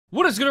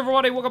What is good,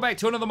 everybody? Welcome back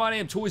to another My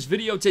Damn Toys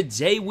video.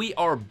 Today we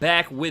are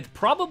back with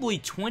probably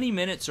 20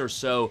 minutes or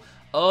so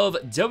of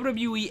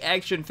WWE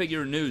action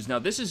figure news. Now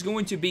this is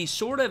going to be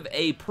sort of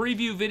a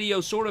preview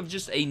video, sort of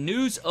just a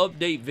news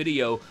update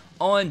video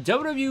on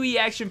WWE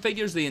action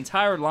figures, the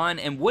entire line,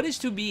 and what is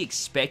to be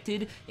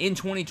expected in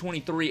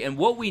 2023, and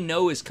what we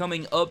know is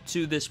coming up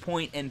to this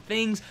point, and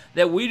things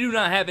that we do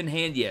not have in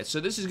hand yet. So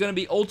this is going to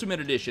be Ultimate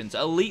Editions,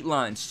 Elite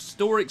lines,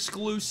 store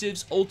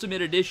exclusives,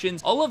 Ultimate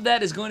Editions. All of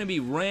that is going to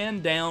be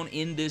ran down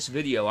in this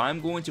video.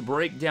 I'm going to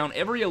break down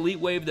every Elite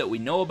wave that we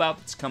know about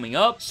that's coming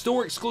up,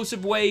 store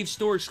exclusive waves,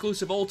 store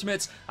exclusive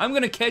Ultimates. I'm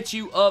going to catch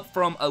you up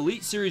from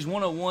Elite Series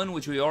 101,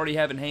 which we already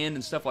have in hand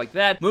and stuff like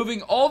that,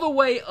 moving all the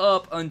way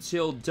up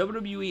until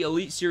WWE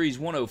Elite Series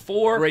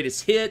 104,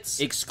 greatest hits,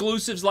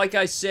 exclusives like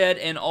I said,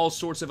 and all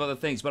sorts of other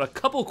things. But a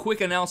couple quick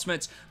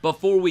announcements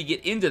before we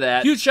get into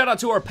that. Huge shout out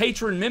to our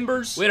patron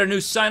members. We had a new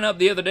sign up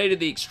the other day to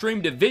the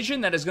Extreme Division.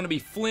 That is going to be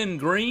Flynn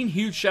Green.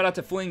 Huge shout out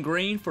to Flynn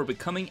Green for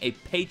becoming a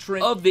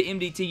patron of the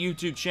MDT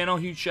YouTube channel.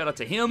 Huge shout out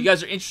to him. If you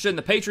guys are interested in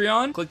the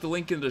Patreon, click the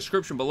link in the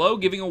description below.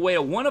 Giving away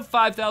a 1 of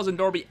 5,000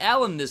 Darby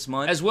Allin this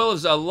month, as well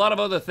as a lot of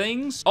other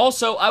things.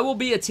 Also, I will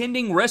be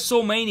attending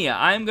WrestleMania.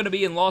 I am going to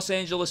be in Los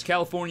Angeles,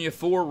 California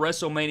for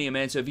WrestleMania,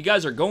 man. So if you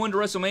guys are going to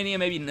WrestleMania,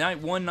 maybe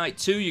night 1, night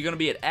 2, you're going to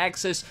be at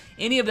Access,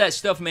 any of that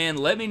stuff, man,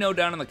 let me know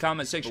down in the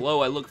comment section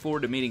below. I look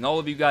forward to meeting all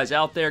of you guys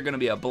out there. Going to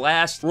be a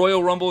blast.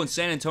 Royal Rumble in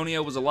San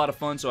Antonio was a lot of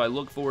fun, so I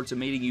look forward to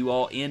meeting you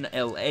all in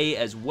LA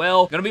as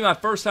well. Going to be my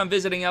first time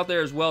visiting out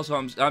there as well, so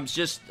I'm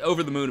just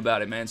over the moon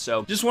about it, man.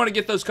 So just want to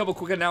get those couple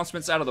quick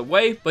announcements out of the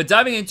way. But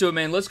diving into it,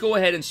 man, let's go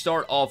ahead and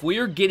start off. We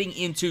are getting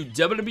into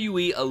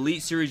WWE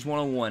Elite Series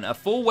 101, a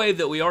full wave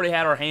that we already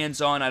had our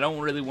hands on. I don't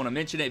really want to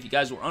mention it if you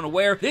guys were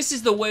unaware. This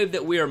is the wave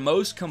that we are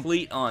most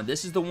complete on.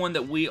 This is the one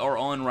that we are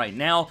on right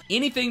now.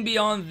 Anything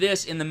beyond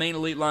this in the main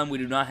Elite line we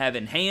do not have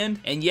in hand.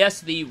 And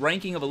yes, the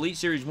ranking of Elite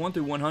Series 1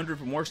 through 100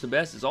 from worst to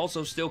best is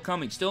also still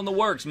coming. Still in the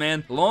works,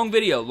 man. Long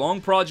video, long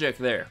project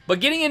there.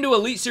 But getting into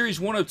Elite Series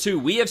 102,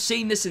 we have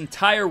seen this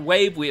entire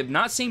wave. We have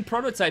not seen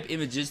prototype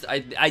images.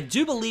 I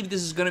do believe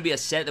this is going to be a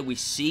set that we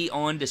see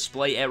on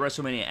display at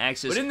WrestleMania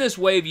Access. But in this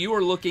wave, you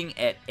are looking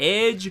at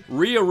Edge,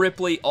 Rhea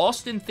Ripley,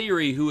 Austin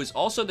Theory, who is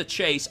also the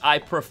Chase. I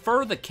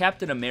prefer the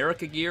Captain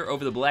America gear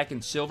over the black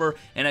and silver,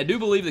 and I do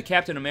believe the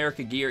Captain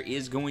America gear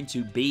is going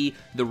to be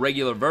the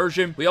regular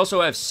version. We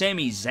also have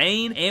Sami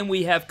Zayn, and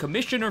we have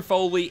Commissioner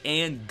Foley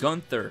and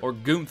Gunther, or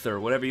Gunther,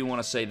 whatever you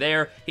want to say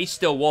there. He's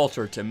still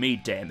Walter to me,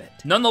 damn it.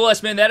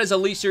 Nonetheless, man, that is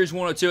Elite Series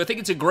 102. I think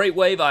it's a great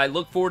wave. I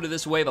look forward to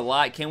this wave a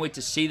lot. Can't wait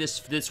to see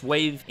this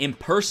wave in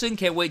person.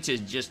 Can't wait to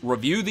just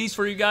review these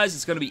for you guys.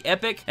 It's going to be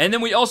epic. And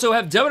then we also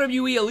have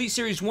WWE Elite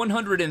Series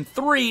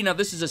 103. Now,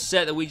 this is a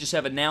set that we just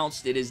have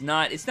announced. It's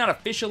not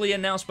officially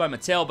announced by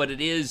Mattel, but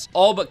it is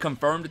all but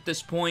confirmed at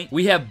this point.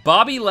 We have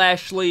Bobby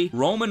Lashley,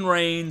 Roman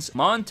Reigns,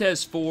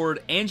 Montez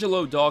Ford,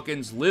 Angelo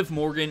Dawkins, Liv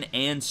Morgan,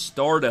 and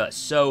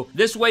Stardust. So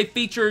this wave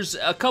features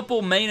a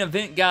couple main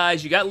event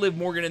guys. You got Liv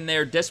Morgan in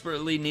there.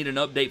 Desperately need an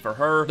update for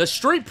her. The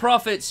Street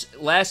Profits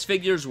last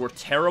figures were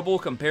terrible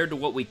compared to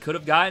what we could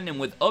have gotten, and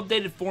with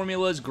updated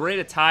formulas, great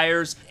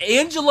attires.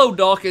 Angelo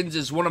Dawkins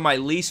is one of my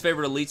least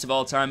favorite Elites of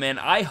all time, man.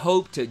 I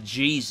hope to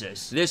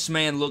Jesus this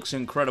man looks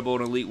incredible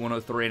in Elite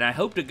 103, and I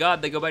hope to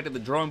God they go back to the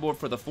drawing board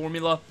for the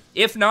formula.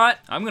 If not,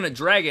 I'm going to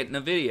drag it in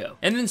a video.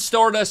 And then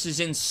Stardust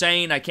is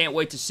insane. I can't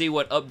wait to see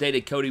what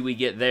updated Cody we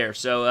get there.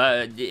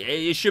 So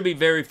it should be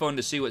very fun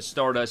to see what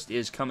Stardust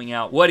is coming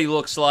out, what he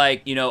looks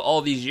like, you know,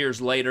 all these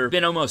years later.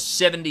 Been almost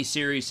 70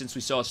 series since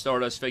we saw a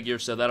Stardust figure,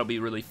 so that'll be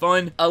really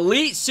fun.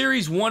 Elite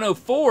Series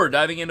 104,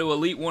 diving into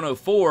Elite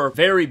 104.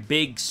 Very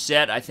big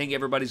set. I think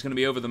everybody's going to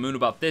be over the moon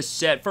about this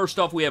set. First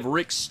off, we have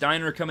Rick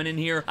Steiner coming in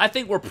here. I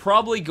think we're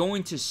probably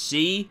going to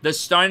see the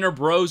Steiner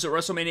Bros at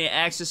WrestleMania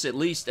Access, at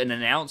least an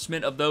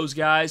announcement of those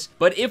guys.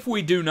 But if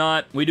we do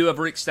not, we do have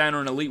Rick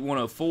Steiner in Elite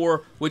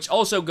 104, which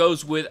also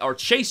goes with our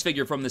Chase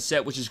figure from the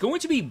set, which is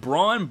going to be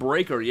Braun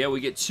Breaker. Yeah, we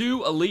get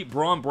 2 Elite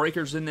Braun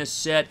Breakers in this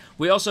set.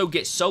 We also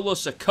get Solo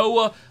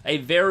Sikoa, a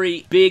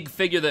very big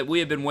figure that we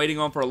have been waiting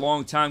on for a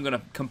long time, going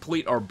to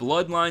complete our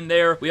bloodline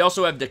there. We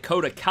also have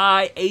Dakota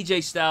Kai,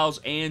 AJ Styles,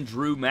 and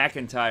Drew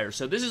McIntyre.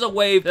 So this is a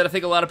wave that I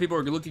think a lot of people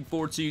are looking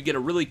forward to. You get a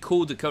really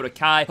cool Dakota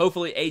Kai.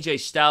 Hopefully AJ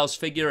Styles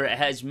figure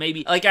has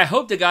maybe, like, I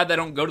hope to God they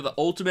don't go to the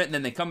Ultimate and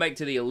then they come back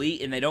to the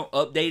Elite and they don't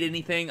update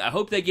anything. I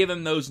hope they give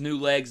him those new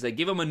legs. They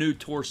give him a new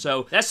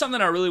torso. That's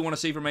something I really want to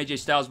see from AJ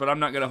Styles, but I'm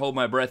not going to hold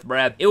my breath,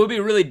 Brad. It would be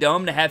really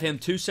dumb to have him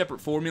 2 separate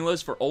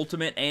formulas for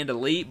Ultimate and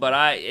Elite, but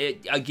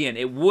again,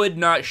 it would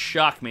not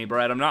shock me,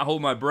 Brad. I'm not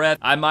holding my breath.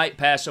 I might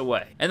pass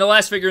away. And the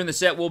last figure in the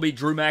set will be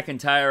Drew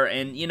McIntyre,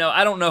 and, you know,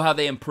 I don't know how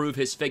they improve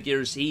his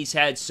figures. He's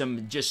had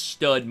some just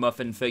stud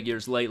muffin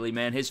figures lately,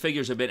 man. His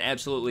figures have been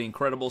absolutely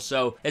incredible,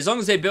 so as long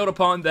as they build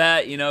upon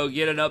that, you know,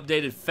 get an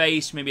updated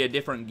face, maybe a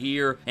different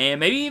gear, and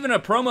maybe even a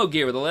promo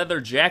gear with a leather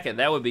jacket.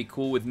 That would be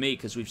cool with me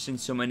because we've seen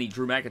so many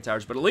Drew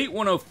McIntyres. But Elite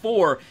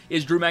 104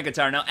 is Drew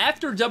McIntyre. Now,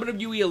 after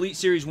WWE Elite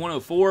Series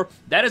 104,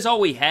 that is all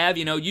we have.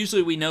 You know,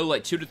 usually we know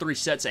like 2 to 3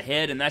 sets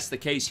ahead, and that's the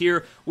case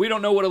here. We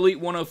don't know what Elite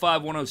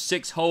 105,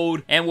 106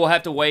 hold, and we'll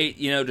have to wait,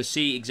 you know, to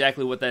see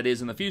exactly what that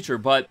is in the future.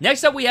 But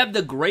next up, we have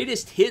the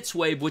Greatest Hits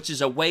wave, which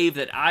is a wave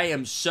that I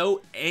am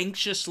so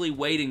anxiously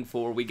waiting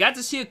for. We got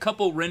to see a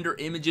couple render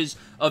images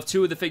of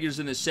 2 of the figures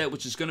in this set,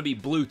 which is going to be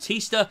Blue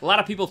Tista. A lot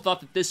of people thought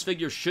that this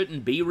figure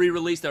shouldn't be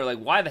re-released. They're like,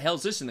 why the hell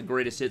is this in the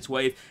Greatest Hits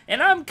wave?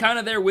 And I'm kind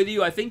of there with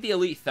you. I think the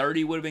Elite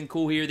 30 would have been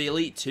cool here, the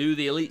Elite 2,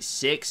 the Elite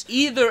 6.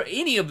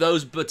 Any of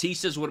those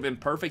Batistas would have been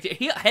perfect.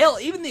 Hell,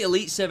 even the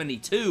Elite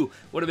 72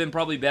 would have been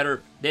probably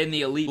better than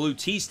the Elite Blue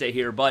Tista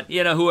here, but,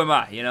 you know, who am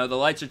I? You know, the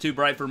lights are too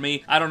bright for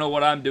me. I don't know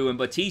what I'm doing.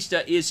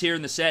 Batista is here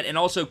in the set, and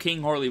also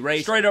King Harley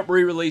Race. Straight up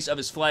re-release of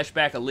his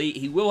Flashback Elite.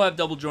 He will have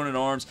double jointed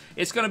arms.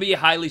 It's going to be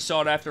highly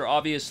sought after,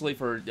 obviously,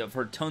 for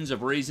tons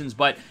of reasons,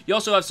 but you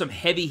also have some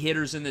heavy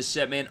hitters in this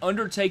set, man.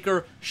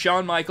 Undertaker,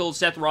 Shawn Michaels,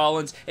 Seth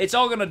Rollins. It's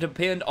all going to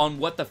depend on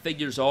what the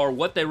figures are,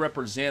 what they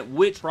represent,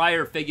 which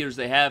prior figures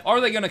they have. Are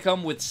they going to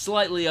come with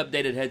slightly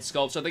updated head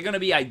sculpts? Are they going to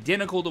be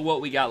identical to what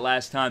we got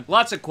last time?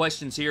 Lots of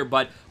questions here,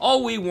 but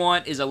all we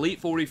want is Elite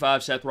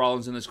 45 Seth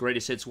Rollins in this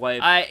Greatest Hits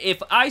wave.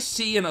 If I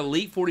see an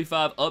Elite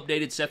 45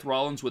 updated Seth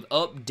Rollins with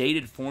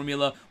updated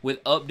formula,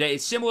 with updated,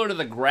 similar to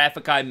the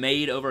graphic I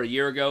made over a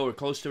year ago, or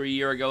close to a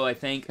year ago, I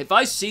think. If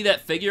I see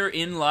that figure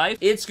in life,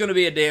 it's going to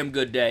be a damn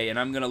good day, and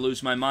I'm going to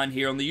lose my mind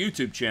here on the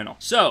YouTube channel.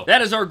 So,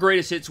 that is our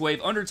Greatest Hits wave.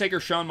 Undertaker,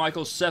 Shawn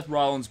Michaels, Seth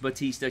Rollins,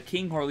 Batista,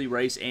 King Harley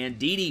Race, and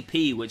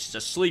DDP, which is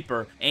a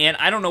sleeper. And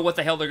I don't know what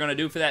the hell they're going to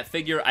do for that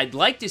figure. I'd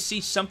like to see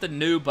something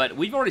new, but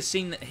we've already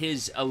seen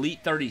his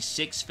Elite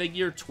 36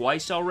 figure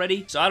twice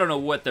already, so I don't know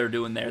what they're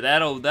doing there.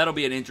 That'll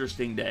be an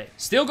interesting day.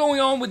 Still going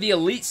on with the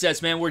Elite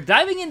sets, man. We're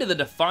diving into the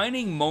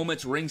Defining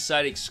Moments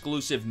ringside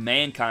exclusive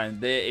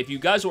Mankind. If you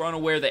guys were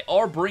unaware, they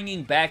are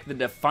bringing back the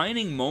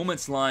Defining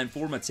Moments line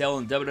for Mattel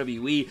and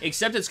WWE,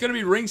 except it's going to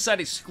be ringside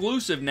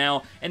exclusive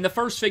now, and the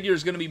first figure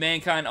is going to be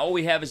Mankind. All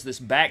we have is this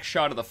back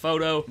shot of the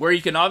photo, where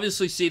you can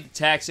obviously see the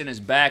tax in his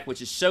back,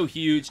 which is so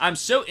huge. I'm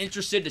so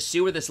interested to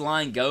see where this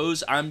line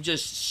goes. I'm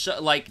just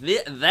so, like,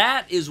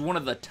 that is one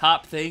of the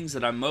top things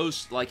that I'm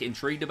most, like,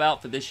 intrigued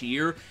about for this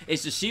year,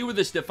 is to see where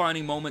this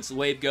Defining Moments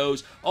wave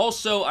goes.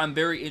 Also, I'm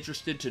very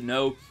interested to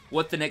know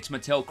what the next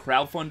Mattel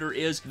crowdfunder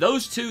is.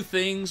 Those two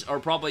things are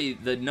probably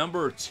the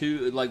number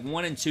 2, like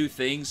 1 and 2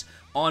 things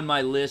on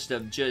my list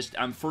of just,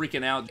 I'm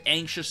freaking out,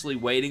 anxiously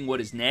waiting what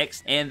is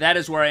next, and that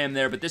is where I am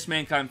there, but this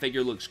Mankind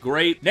figure looks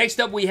great. Next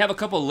up, we have a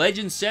couple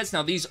Legends sets.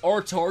 Now, these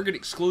are Target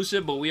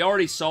exclusive, but we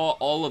already saw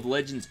all of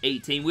Legends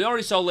 18. We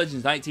already saw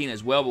Legends 19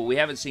 as well, but we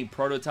haven't seen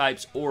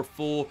prototypes or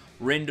full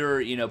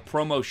render, you know,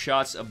 promo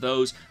shots of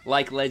those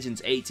like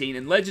Legends 18.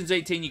 In Legends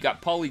 18, you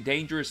got Paulie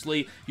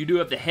Dangerously. You do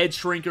have the head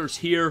shrinkers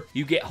here.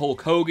 You get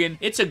Hulk Hogan.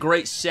 It's a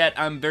great set.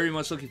 I'm very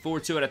much looking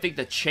forward to it. I think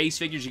the Chase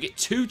figures, you get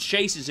 2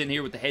 Chases in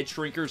here with the head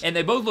shrinkers, and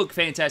they both look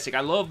fantastic.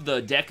 I love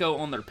the deco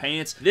on their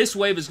pants. This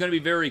wave is going to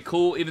be very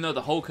cool, even though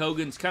the Hulk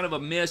Hogan's kind of a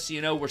miss.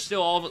 You know, we're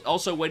still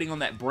also waiting on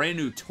that brand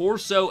new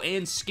torso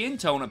and skin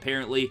tone,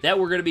 apparently, that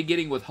we're going to be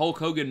getting with Hulk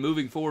Hogan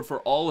moving forward for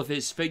all of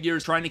his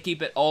figures, trying to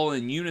keep it all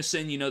in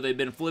unison. You know, they've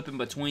been flipping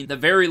between the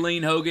very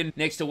lean Hogan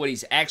next to what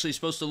he's actually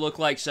supposed to look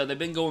like, so they've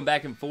been going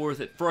back and forth.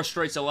 It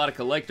frustrates a lot of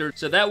collectors,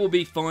 so that will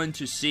be fun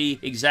to see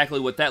exactly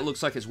what that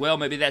looks like as well.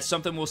 Maybe that's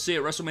something we'll see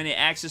at WrestleMania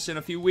Access in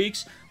a few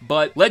weeks,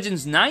 but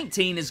Legends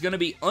 19 is going to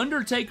be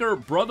Undertaker,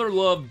 Brother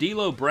Love,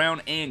 D'Lo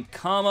Brown, and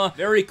Kama.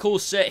 Very cool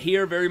set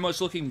here. Very much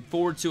looking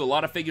forward to a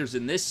lot of figures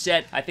in this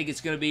set. I think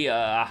it's going to be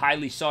a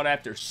highly sought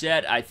after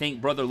set. I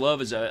think Brother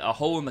Love is a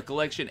hole in the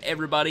collection.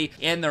 Everybody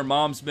and their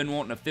mom's been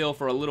wanting to fill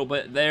for a little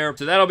bit there,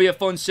 so that'll be a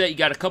fun set. You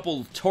got a couple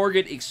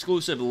Target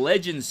exclusive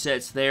Legend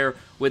sets there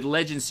with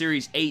Legend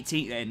Series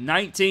 18 and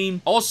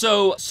 19.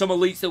 Also, some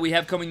Elites that we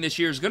have coming this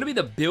year is going to be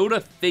the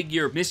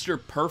Build-A-Figure Mr.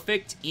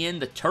 Perfect in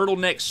the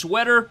turtleneck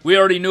sweater. We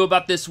already knew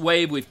about this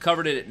wave. We've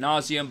covered it at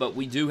nauseum, but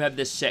we do have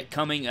this set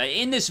coming.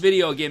 In this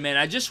video, again, man,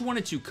 I just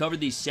wanted to cover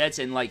these sets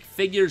and, like,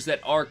 figures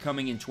that are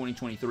coming in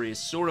 2023. It's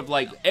sort of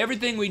like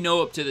everything we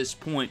know up to this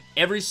point.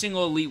 Every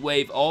single Elite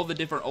wave, all the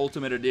different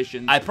Ultimate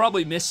Editions. I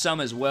probably missed some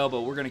as well,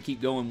 but we're going to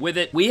keep going with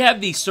it. We have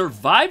the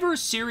Survivor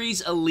Series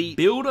Elite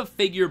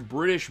Build-A-Figure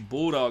British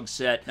Bulldog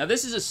set. Now,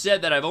 this is a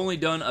set that I've only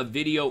done a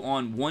video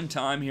on one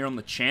time here on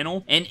the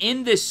channel, and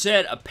in this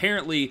set,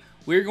 apparently,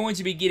 we're going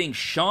to be getting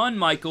Shawn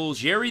Michaels,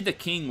 Jerry the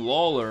King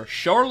Lawler,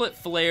 Charlotte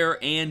Flair,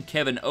 and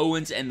Kevin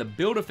Owens, and the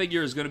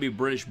Build-A-Figure is going to be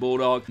British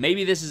Bulldog.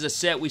 Maybe this is a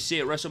set we see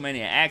at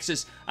WrestleMania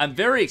Access. I'm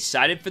very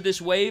excited for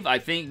this wave. I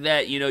think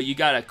that, you know, you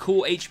got a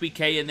cool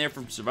HBK in there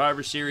from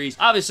Survivor Series.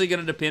 Obviously going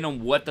to depend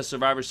on what the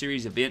Survivor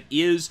Series event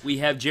is. We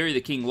have Jerry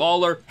the King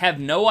Lawler. Have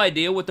no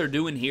idea what they're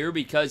doing here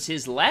because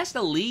his last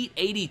Elite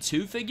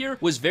 82 figure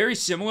was very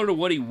similar to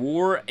what he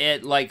wore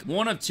at, like,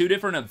 one of 2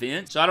 different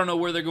events. So I don't know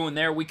where they're going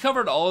there. We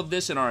covered all of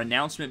this in our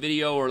announcement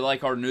video or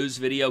like our news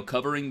video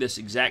covering this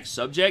exact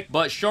subject.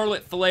 But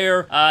Charlotte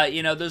Flair,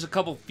 you know, there's a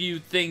couple few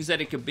things that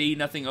it could be,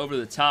 nothing over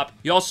the top.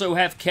 You also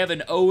have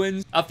Kevin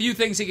Owens. A few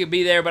things it could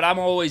be there, but I'm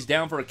always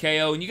down for a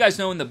KO. And you guys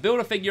know in the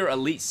Build-A-Figure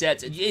Elite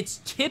sets, it's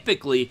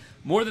typically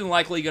more than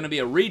likely going to be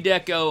a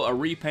redeco, a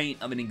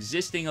repaint of an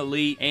existing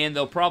Elite, and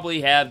they'll probably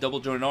have double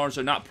jointed arms,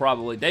 or not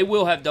probably, they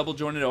will have double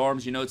jointed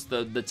arms. You know, it's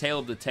the tail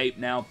of the tape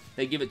now.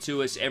 They give it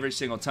to us every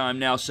single time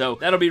now, so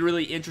that'll be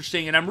really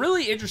interesting, and I'm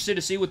really interested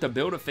to see what the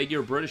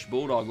Build-A-Figure British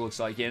Bulldog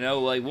looks like, you know,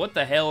 like, what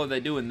the hell are they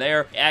doing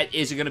there?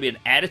 Is it going to be an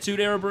Attitude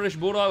Era British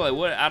Bulldog? Like,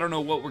 what? I don't know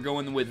what we're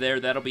going with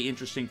there. That'll be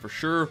interesting for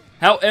sure.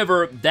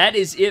 However, that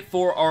is it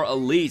for our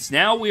Elites.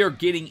 Now we are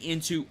getting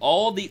into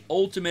all the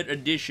Ultimate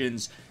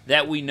Editions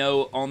that we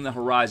know on the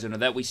horizon, or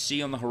that we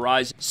see on the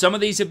horizon. Some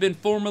of these have been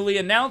formally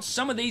announced,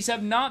 some of these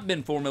have not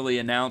been formally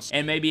announced,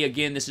 and maybe,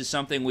 again, this is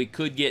something we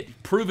could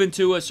get proven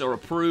to us, or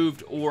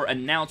approved, or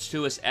announced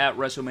to us at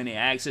WrestleMania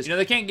Access. You know,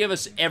 they can't give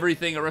us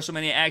everything at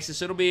WrestleMania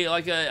Access. It'll be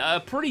like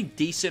a pretty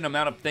decent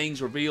amount of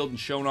things revealed and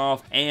shown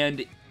off,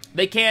 and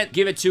they can't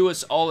give it to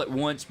us all at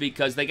once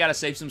because they got to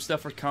save some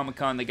stuff for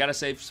Comic-Con. They got to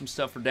save some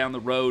stuff for down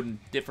the road and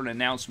different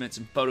announcements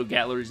and photo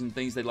galleries and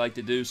things they like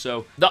to do.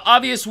 So the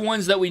obvious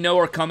ones that we know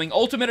are coming.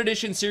 Ultimate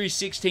Edition Series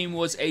 16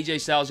 was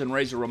AJ Styles and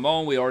Razor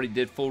Ramon. We already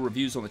did full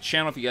reviews on the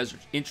channel if you guys are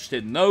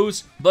interested in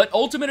those. But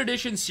Ultimate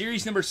Edition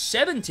Series number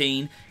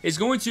 17 is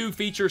going to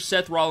feature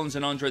Seth Rollins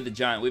and Andre the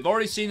Giant. We've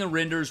already seen the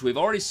renders. We've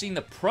already seen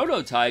the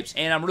prototypes,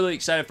 and I'm really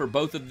excited for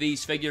both of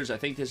these figures. I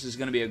think this is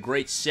going to be a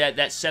great set.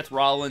 That Seth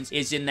Rollins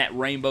is in that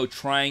rainbow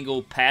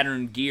triangle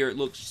pattern gear. It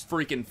looks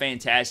freaking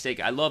fantastic.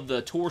 I love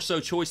the torso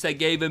choice they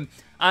gave him.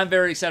 I'm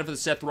very excited for the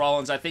Seth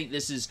Rollins. I think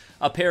this is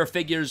a pair of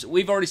figures.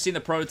 We've already seen the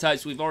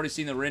prototypes. We've already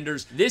seen the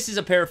renders. This is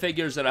a pair of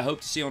figures that I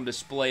hope to see on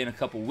display in a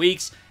couple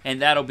weeks,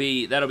 and that'll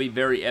be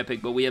very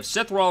epic. But we have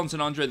Seth Rollins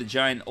and Andre the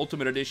Giant,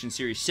 Ultimate Edition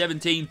Series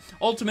 17.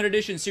 Ultimate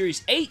Edition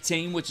Series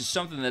 18, which is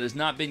something that has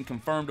not been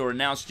confirmed or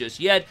announced just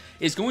yet,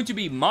 is going to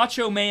be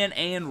Macho Man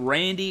and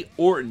Randy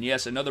Orton.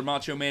 Yes, another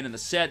Macho Man in the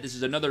set. This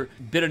is another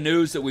bit of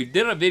news that we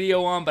did a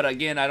video on, but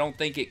again, I don't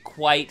think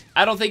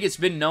it's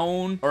been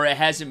known, or it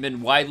hasn't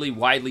been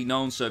widely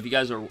known. So if you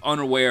guys are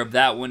unaware of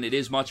that one, it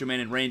is Macho Man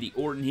and Randy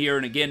Orton here.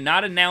 And again,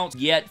 not announced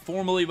yet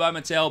formally by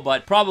Mattel,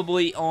 but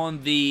probably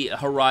on the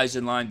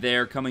horizon line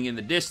there, coming in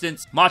the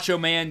distance. Macho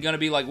Man going to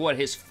be like, what,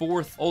 his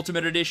 4th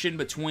Ultimate Edition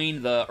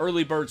between the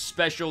Early Bird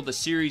Special, the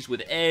series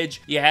with Edge.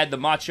 You had the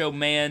Macho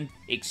Man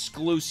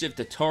exclusive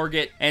to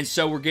Target, and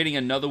so we're getting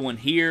another one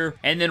here.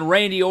 And then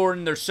Randy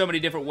Orton, there's so many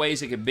different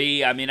ways it could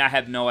be. I mean, I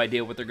have no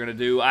idea what they're going to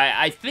do.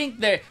 I think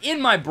that,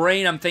 in my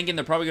brain, I'm thinking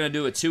they're probably going to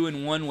do a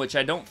 2-in-1, which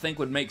I don't think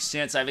would make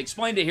sense. I've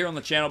explained it here on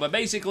the channel, but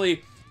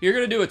basically, you're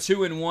going to do a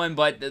 2-in-1,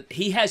 but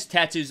he has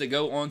tattoos that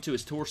go onto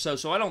his torso,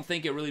 so I don't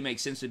think it really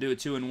makes sense to do a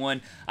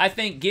 2-in-1. I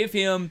think give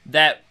him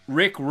that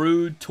Rick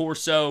Rude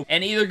torso,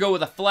 and either go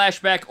with a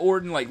flashback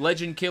Orton, like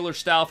Legend Killer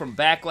style from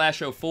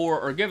Backlash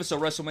 04, or give us a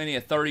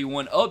WrestleMania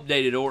 31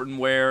 updated Orton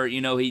where,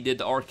 you know, he did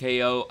the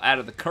RKO out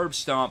of the curb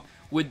stomp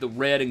with the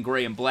red and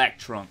gray and black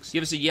trunks.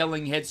 Give us a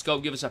yelling head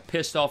sculpt, give us a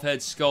pissed off head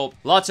sculpt.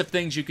 Lots of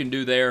things you can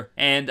do there,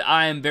 and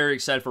I am very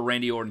excited for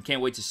Randy Orton.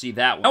 Can't wait to see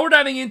that one. Now we're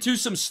diving into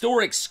some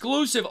store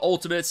exclusive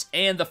Ultimates,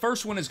 and the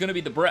first one is going to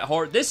be the Bret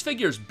Hart. This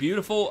figure is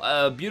beautiful,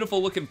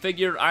 beautiful looking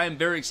figure. I am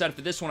very excited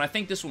for this one. I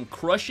think this one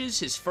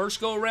crushes his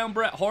first go around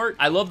Bret Hart.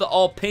 I love the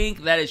all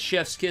pink. That is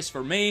chef's kiss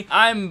for me.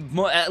 I'm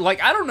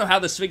like, I don't know how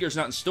this figure is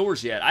not in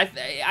stores yet.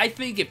 I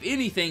think if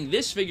anything,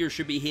 this figure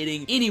should be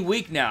hitting any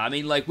week now. I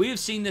mean, like, we have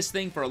seen this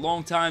thing for a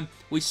long time.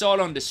 We saw it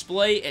on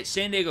display at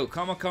San Diego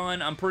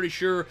Comic-Con. I'm pretty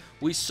sure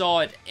we saw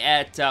it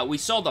at, we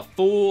saw the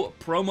full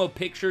promo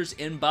pictures,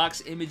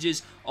 inbox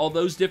images, all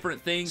those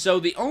different things. So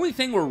the only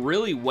thing we're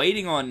really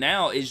waiting on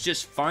now is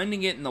just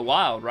finding it in the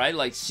wild, right?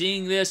 Like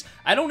seeing this.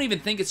 I don't even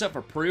think it's up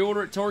for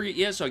pre-order at Target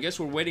yet, so I guess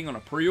we're waiting on a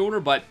pre-order,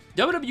 but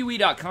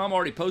WWE.com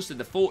already posted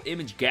the full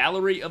image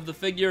gallery of the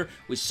figure.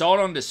 We saw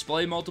it on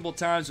display multiple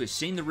times. We've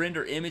seen the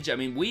render image. I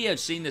mean, we have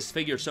seen this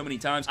figure so many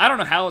times. I don't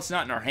know how it's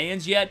not in our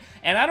hands yet,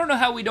 and I don't know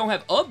how we don't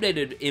have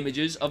updated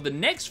images of the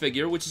next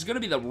figure, which is going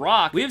to be The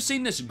Rock. We have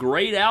seen this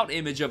grayed out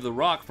image of The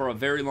Rock for a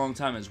very long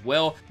time as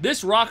well.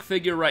 This Rock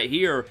figure right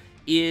here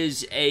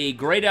is a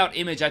grayed out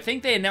image. I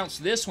think they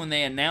announced this when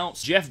they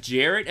announced Jeff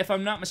Jarrett, if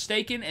I'm not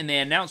mistaken, and they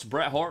announced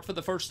Bret Hart for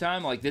the first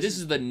time. Like, this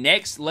is the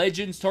next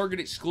Legends Target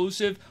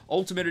exclusive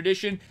Ultimate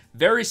Edition.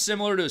 Very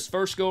similar to his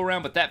first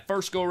go-around, but that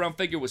first go-around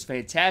figure was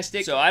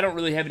fantastic, so I don't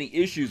really have any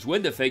issues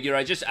with the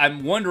figure.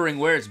 I'm wondering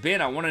where it's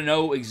been. I want to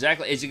know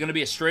exactly, is it going to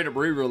be a straight-up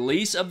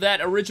re-release of that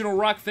original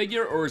Rock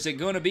figure, or is it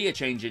going to be a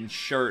change in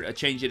shirt, a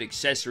change in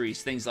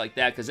accessories, things like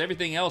that, because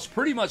everything else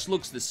pretty much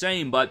looks the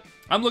same, but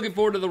I'm looking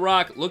forward to The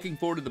Rock, looking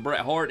forward to the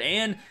Bret Hart,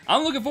 and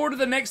I'm looking forward to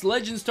the next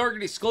Legends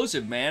Target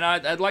exclusive, man.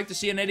 I'd like to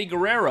see an Eddie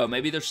Guerrero.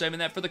 Maybe they're saving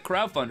that for the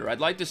crowdfunder. I'd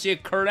like to see a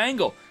Kurt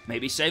Angle.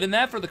 Maybe saving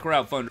that for the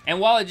crowdfunder. And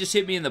while it just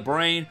hit me in the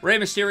brain, Rey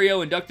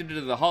Mysterio inducted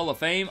into the Hall of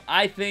Fame.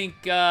 I think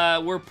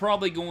we're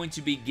probably going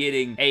to be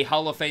getting a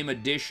Hall of Fame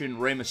edition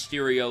Rey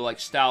Mysterio like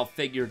style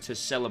figure to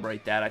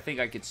celebrate that. I think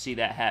I could see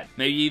that happen.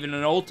 Maybe even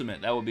an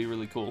Ultimate. That would be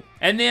really cool.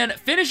 And then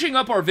finishing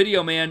up our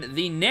video, man,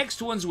 the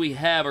next ones we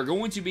have are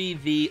going to be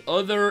the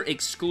other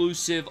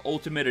exclusive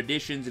Ultimate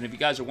Editions. And if you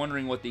guys are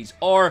wondering what these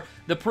are,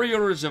 the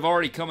pre-orders have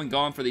already come and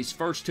gone for these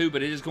first two,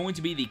 but it is going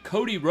to be the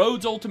Cody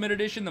Rhodes Ultimate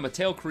Edition, the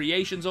Mattel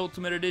Creations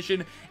Ultimate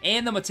Edition,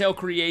 and the Mattel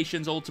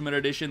Creations Ultimate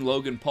Edition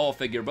Logan Paul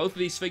figure. Both of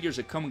these figures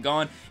have come and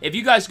gone. If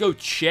you guys go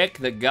check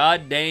the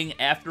god dang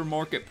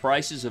aftermarket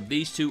prices of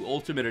these two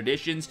Ultimate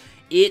Editions,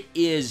 it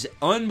is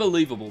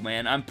unbelievable,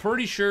 man. I'm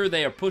pretty sure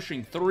they are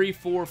pushing $300,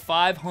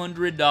 $400,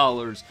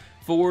 $500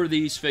 for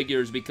these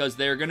figures because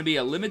they're going to be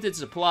a limited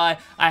supply.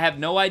 I have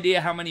no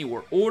idea how many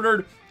were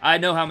ordered. I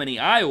know how many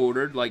I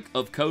ordered, like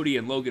of Cody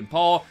and Logan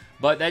Paul,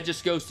 but that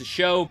just goes to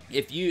show,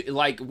 if you,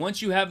 like,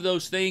 once you have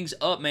those things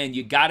up, man,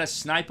 you gotta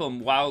snipe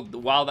them while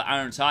the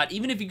iron's hot.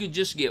 Even if you could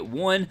just get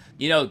one,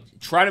 you know,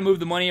 try to move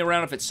the money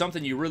around if it's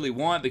something you really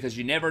want, because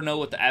you never know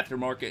what the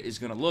aftermarket is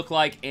gonna look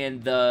like,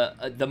 and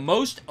the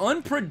most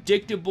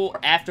unpredictable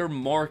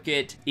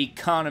aftermarket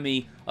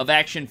economy of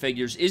action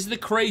figures is the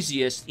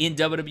craziest in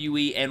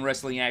WWE and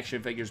wrestling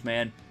action figures,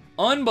 man.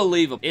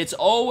 Unbelievable. It's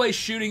always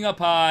shooting up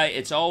high.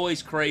 It's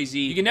always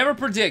crazy. You can never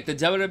predict the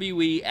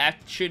WWE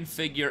action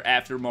figure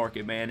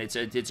aftermarket, man. It's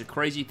a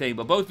crazy thing.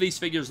 But both of these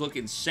figures look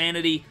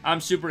insanity. I'm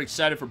super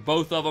excited for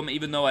both of them,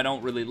 even though I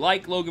don't really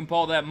like Logan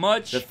Paul that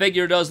much. The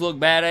figure does look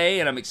bad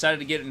A, and I'm excited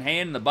to get it in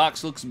hand, and the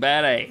box looks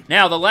bad A.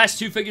 Now, the last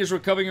two figures we're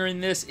covering are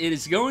in this. It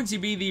is going to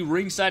be the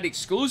ringside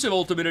exclusive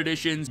Ultimate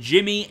Editions,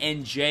 Jimmy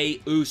and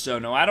Jey Uso.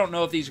 Now, I don't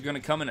know if these are going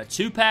to come in a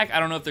 2-pack. I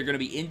don't know if they're going to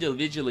be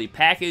individually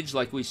packaged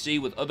like we see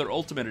with other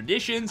Ultimate Editions.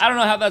 I don't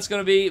know how that's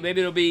going to be.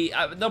 Maybe it'll be,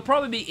 they'll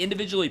probably be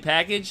individually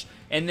packaged,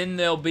 and then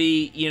they'll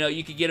be, you know,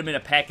 you could get them in a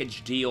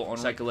package deal on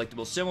Site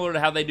Collectibles, similar to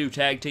how they do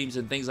tag teams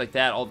and things like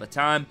that all the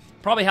time.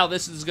 Probably how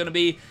this is going to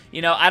be.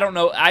 You know, I don't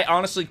know. I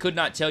honestly could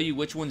not tell you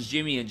which one's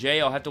Jimmy and Jey.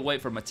 I'll have to wait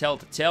for Mattel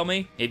to tell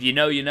me. If you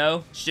know, you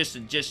know. It's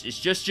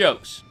just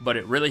jokes, but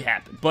it really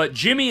happened. But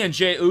Jimmy and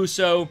Jey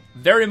Uso,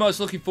 very much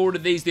looking forward to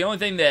these. The only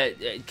thing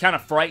that kind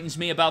of frightens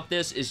me about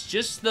this is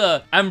just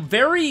I'm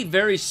very,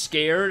 very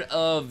scared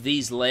of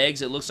these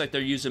legs. It looks like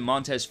they're using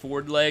Montez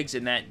Ford legs,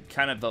 and that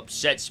kind of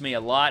upsets me a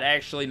lot,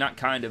 actually. Not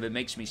kind of. It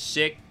makes me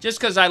sick. Just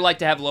because I like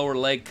to have lower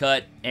leg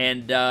cut,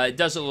 and it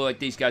doesn't look like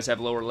these guys have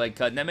lower leg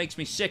cut, and that makes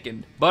me sickened.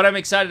 But I'm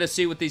excited to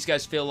see what these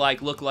guys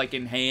look like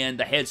in hand.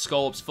 The head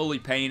sculpts, fully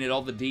painted,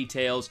 all the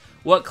details,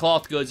 what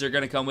cloth goods they're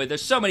going to come with.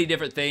 There's so many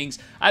different things.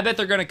 I bet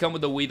they're going to come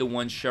with the We The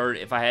One shirt,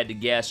 if I had to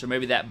guess, or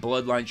maybe that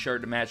Bloodline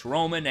shirt to match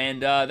Roman,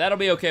 and that'll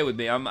be okay with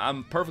me.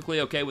 I'm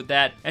perfectly okay with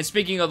that. And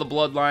speaking of the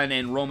Bloodline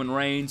and Roman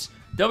Reigns,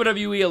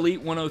 WWE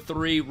Elite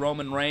 103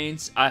 Roman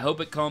Reigns, I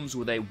hope it comes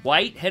with a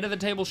white head of the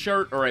table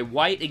shirt or a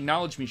white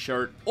acknowledge me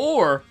shirt,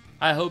 or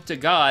I hope to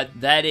God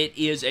that it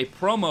is a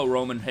promo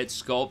Roman head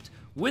sculpt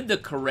with the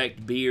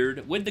correct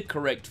beard, with the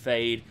correct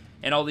fade,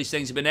 and all these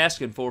things have been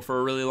asking for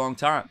a really long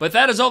time. But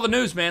that is all the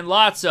news, man.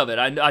 Lots of it.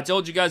 I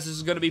told you guys this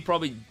is going to be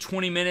probably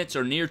 20 minutes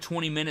or near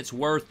 20 minutes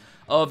worth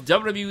of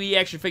WWE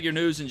action figure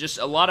news, and just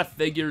a lot of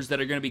figures that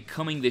are going to be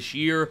coming this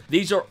year.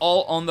 These are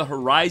all on the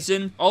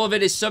horizon. All of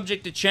it is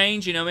subject to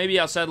change, you know, maybe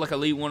outside like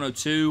Elite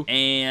 102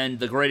 and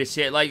the Greatest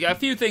Hit. Like, a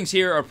few things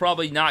here are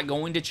probably not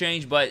going to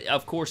change, but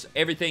of course,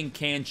 everything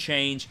can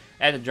change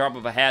at the drop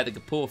of a hat. They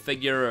could pull a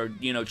figure or,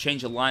 you know,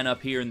 change a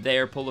lineup here and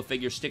there, pull a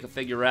figure, stick a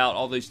figure out,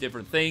 all these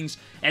different things.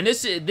 And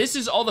this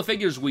is all the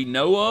figures we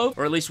know of,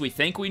 or at least we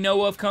think we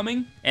know of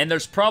coming, and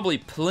there's probably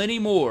plenty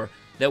more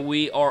that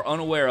we are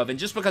unaware of. And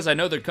just because I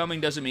know they're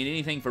coming doesn't mean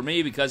anything for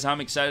me, because I'm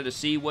excited to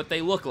see what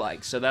they look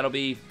like. So that'll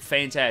be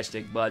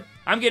fantastic. But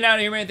I'm getting out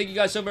of here, man. Thank you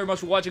guys so very much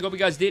for watching. Hope you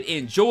guys did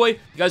enjoy. If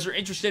you guys are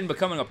interested in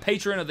becoming a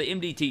patron of the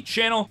MDT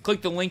channel,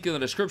 click the link in the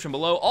description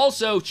below.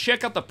 Also,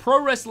 check out the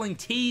Pro Wrestling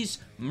Tees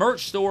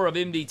merch store of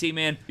MDT,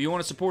 man. If you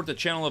want to support the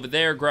channel over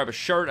there, grab a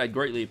shirt. I'd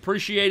greatly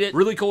appreciate it.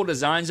 Really cool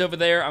designs over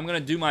there. I'm going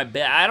to do my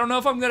best. I don't know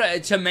if I'm going to,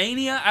 to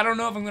Mania, I don't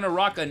know if I'm going to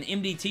rock an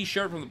MDT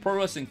shirt from the Pro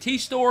Wrestling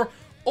Tees store,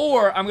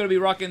 or I'm going to be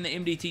rocking the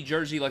MDT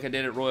jersey like I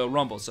did at Royal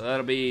Rumble. So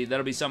that'll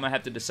be something I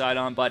have to decide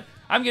on. But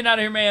I'm getting out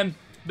of here, man.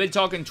 Been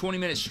talking 20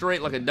 minutes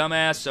straight like a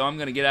dumbass, so I'm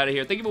going to get out of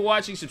here. Thank you for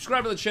watching.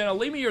 Subscribe to the channel.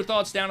 Leave me your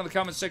thoughts down in the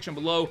comment section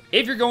below.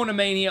 If you're going to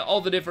Mania, all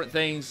the different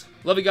things.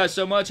 Love you guys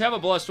so much. Have a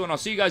blessed one. I'll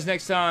see you guys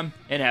next time,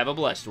 and have a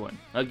blessed one.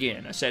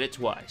 Again, I said it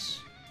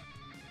twice.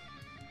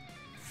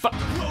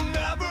 Fuck.